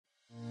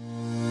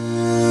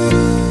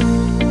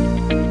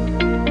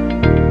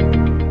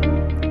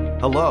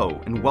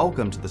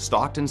welcome to the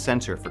Stockton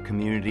Center for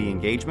Community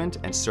Engagement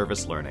and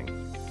Service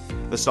Learning.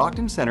 The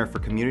Stockton Center for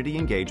Community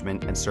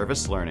Engagement and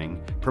Service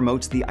Learning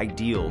promotes the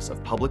ideals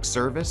of public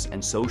service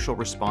and social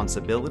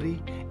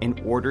responsibility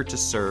in order to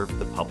serve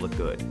the public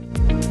good.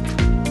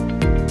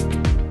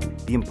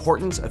 The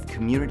importance of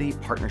community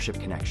partnership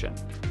connection.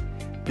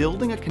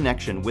 Building a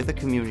connection with a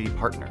community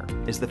partner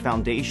is the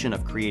foundation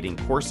of creating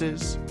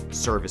courses,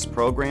 service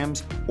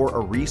programs, or a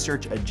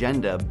research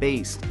agenda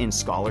based in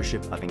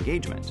scholarship of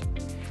engagement.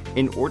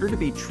 In order to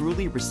be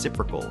truly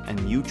reciprocal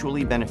and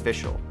mutually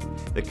beneficial,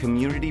 the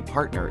community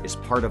partner is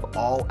part of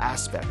all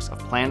aspects of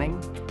planning,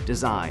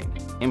 design,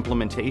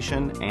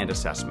 implementation, and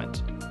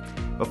assessment.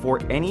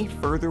 Before any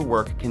further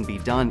work can be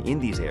done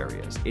in these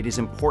areas, it is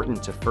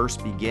important to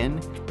first begin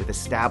with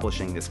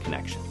establishing this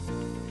connection.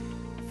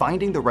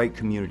 Finding the right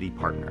community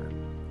partner.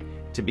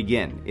 To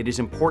begin, it is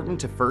important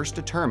to first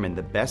determine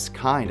the best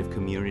kind of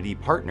community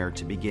partner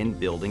to begin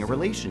building a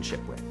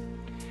relationship with.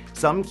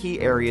 Some key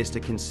areas to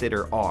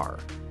consider are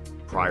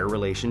prior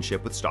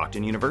relationship with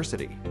Stockton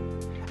University.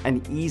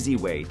 An easy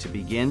way to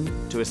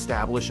begin to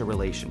establish a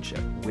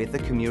relationship with a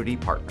community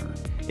partner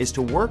is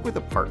to work with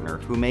a partner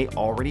who may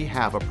already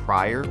have a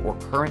prior or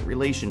current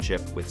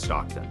relationship with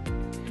Stockton.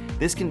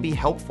 This can be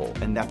helpful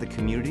in that the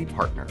community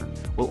partner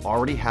will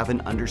already have an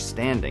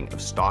understanding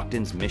of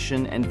Stockton's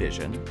mission and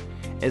vision,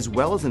 as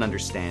well as an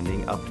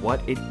understanding of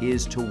what it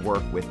is to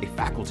work with a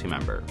faculty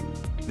member.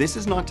 This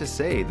is not to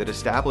say that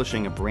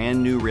establishing a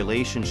brand new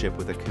relationship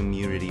with a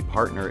community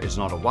partner is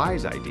not a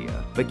wise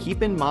idea, but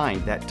keep in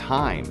mind that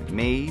time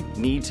may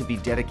need to be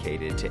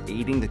dedicated to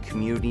aiding the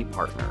community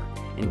partner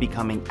in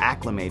becoming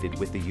acclimated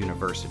with the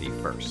university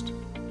first.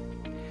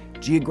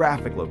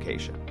 Geographic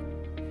location.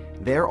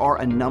 There are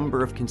a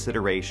number of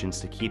considerations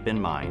to keep in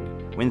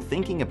mind when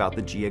thinking about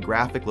the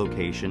geographic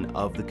location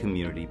of the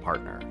community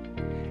partner.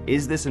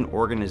 Is this an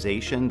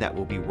organization that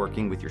will be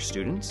working with your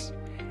students?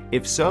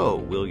 If so,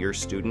 will your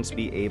students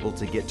be able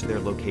to get to their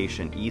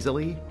location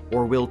easily,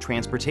 or will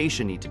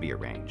transportation need to be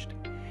arranged?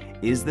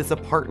 Is this a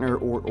partner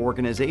or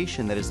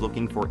organization that is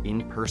looking for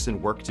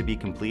in-person work to be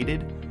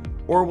completed,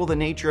 or will the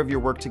nature of your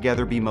work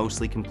together be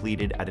mostly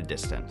completed at a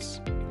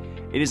distance?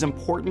 It is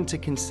important to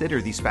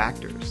consider these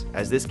factors,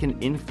 as this can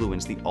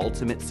influence the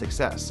ultimate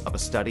success of a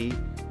study,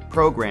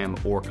 program,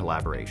 or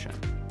collaboration.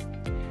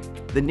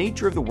 The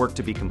nature of the work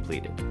to be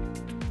completed.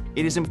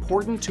 It is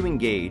important to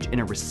engage in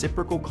a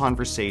reciprocal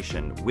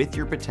conversation with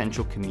your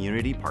potential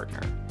community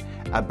partner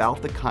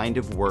about the kind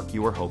of work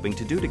you are hoping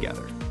to do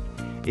together.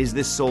 Is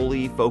this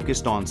solely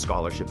focused on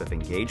scholarship of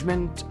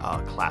engagement,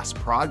 a class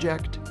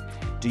project?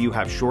 Do you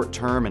have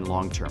short-term and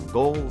long-term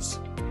goals?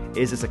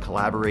 Is this a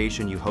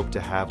collaboration you hope to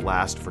have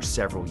last for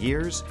several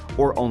years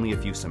or only a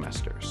few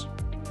semesters?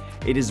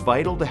 It is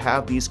vital to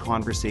have these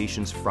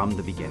conversations from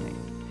the beginning,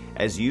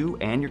 as you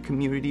and your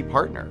community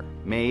partner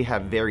may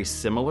have very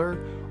similar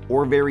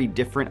or very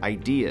different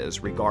ideas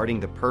regarding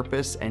the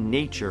purpose and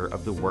nature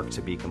of the work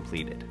to be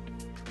completed.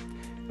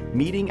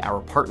 Meeting our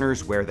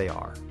partners where they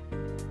are.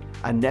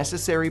 A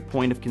necessary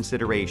point of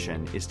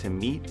consideration is to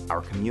meet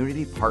our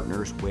community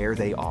partners where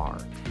they are,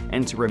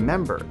 and to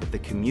remember that the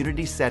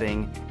community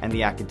setting and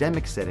the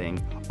academic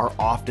setting are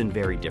often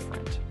very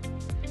different.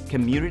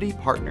 Community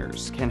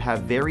partners can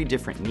have very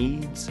different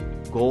needs,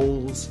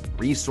 goals,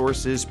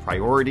 resources,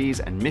 priorities,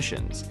 and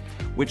missions,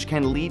 which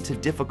can lead to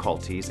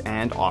difficulties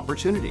and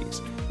opportunities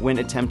when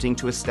attempting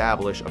to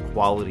establish a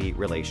quality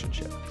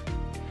relationship.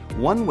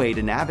 One way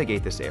to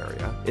navigate this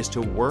area is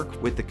to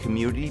work with the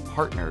community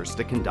partners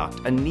to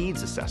conduct a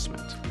needs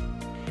assessment.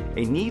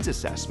 A needs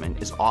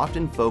assessment is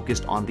often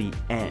focused on the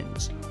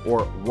ends,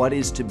 or what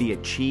is to be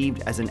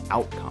achieved as an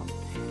outcome,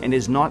 and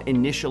is not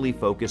initially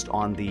focused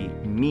on the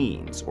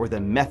means or the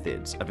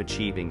methods of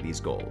achieving these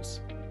goals.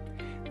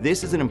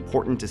 This is an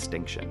important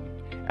distinction,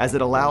 as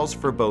it allows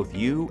for both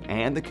you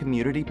and the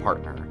community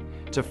partner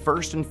to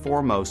first and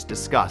foremost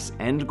discuss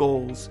end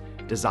goals,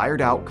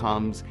 desired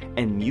outcomes,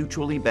 and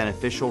mutually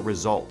beneficial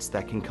results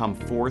that can come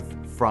forth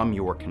from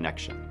your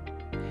connection.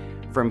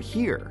 From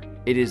here,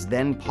 it is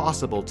then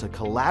possible to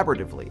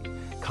collaboratively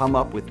come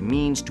up with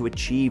means to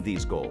achieve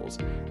these goals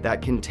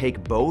that can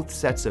take both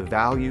sets of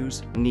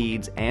values,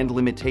 needs, and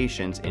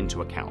limitations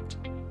into account.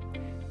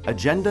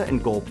 Agenda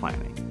and goal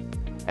planning.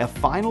 A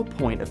final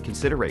point of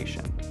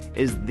consideration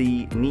is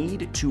the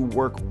need to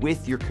work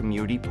with your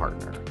community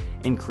partner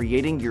in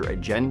creating your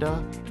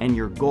agenda and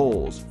your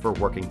goals for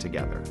working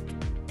together.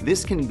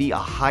 This can be a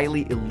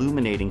highly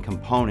illuminating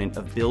component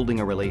of building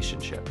a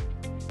relationship,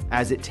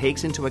 as it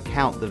takes into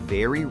account the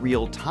very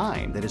real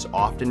time that is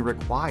often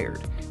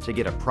required to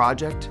get a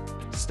project,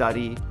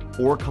 study,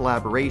 or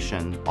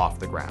collaboration off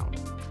the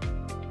ground.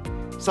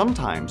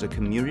 Sometimes a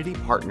community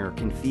partner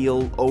can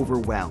feel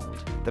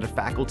overwhelmed that a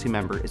faculty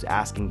member is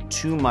asking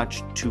too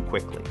much too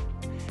quickly.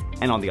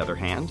 And on the other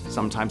hand,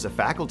 sometimes a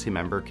faculty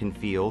member can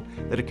feel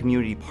that a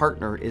community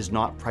partner is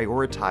not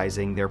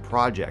prioritizing their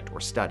project or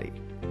study.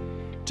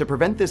 To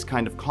prevent this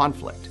kind of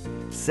conflict,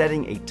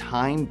 setting a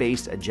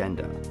time-based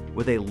agenda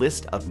with a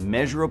list of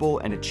measurable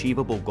and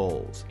achievable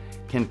goals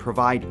can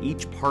provide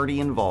each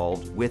party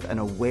involved with an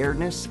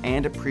awareness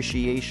and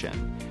appreciation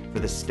for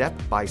the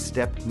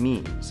step-by-step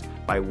means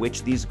by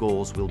which these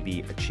goals will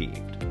be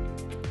achieved.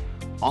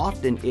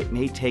 Often it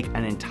may take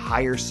an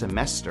entire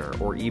semester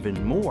or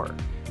even more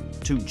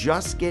to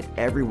just get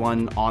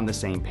everyone on the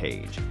same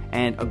page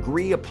and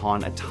agree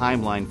upon a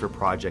timeline for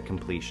project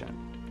completion.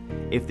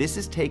 If this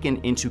is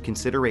taken into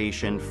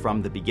consideration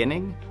from the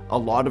beginning, a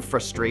lot of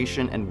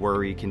frustration and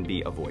worry can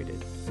be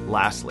avoided.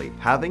 Lastly,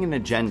 having an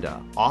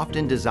agenda,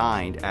 often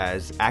designed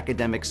as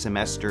academic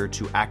semester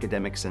to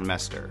academic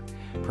semester,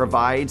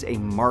 provides a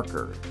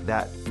marker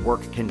that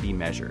work can be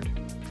measured.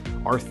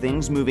 Are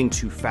things moving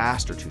too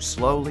fast or too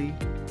slowly?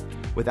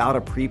 Without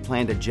a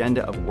pre-planned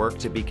agenda of work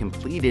to be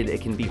completed,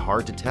 it can be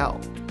hard to tell.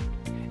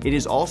 It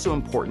is also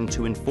important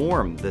to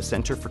inform the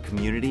Center for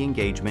Community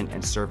Engagement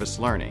and Service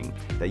Learning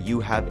that you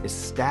have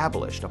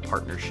established a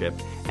partnership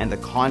and the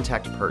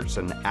contact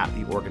person at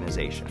the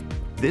organization.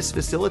 This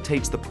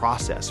facilitates the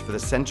process for the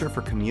Center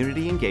for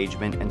Community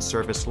Engagement and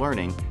Service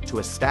Learning to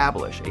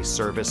establish a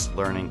service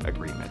learning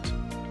agreement.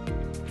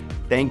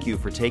 Thank you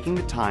for taking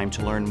the time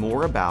to learn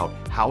more about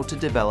how to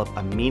develop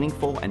a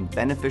meaningful and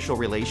beneficial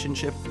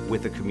relationship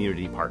with a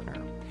community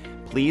partner.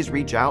 Please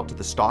reach out to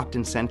the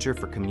Stockton Center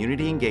for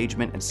Community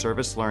Engagement and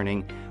Service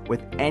Learning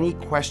with any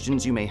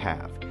questions you may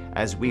have,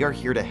 as we are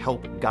here to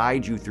help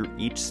guide you through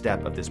each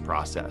step of this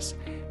process.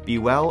 Be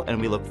well, and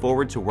we look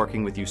forward to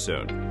working with you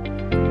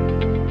soon.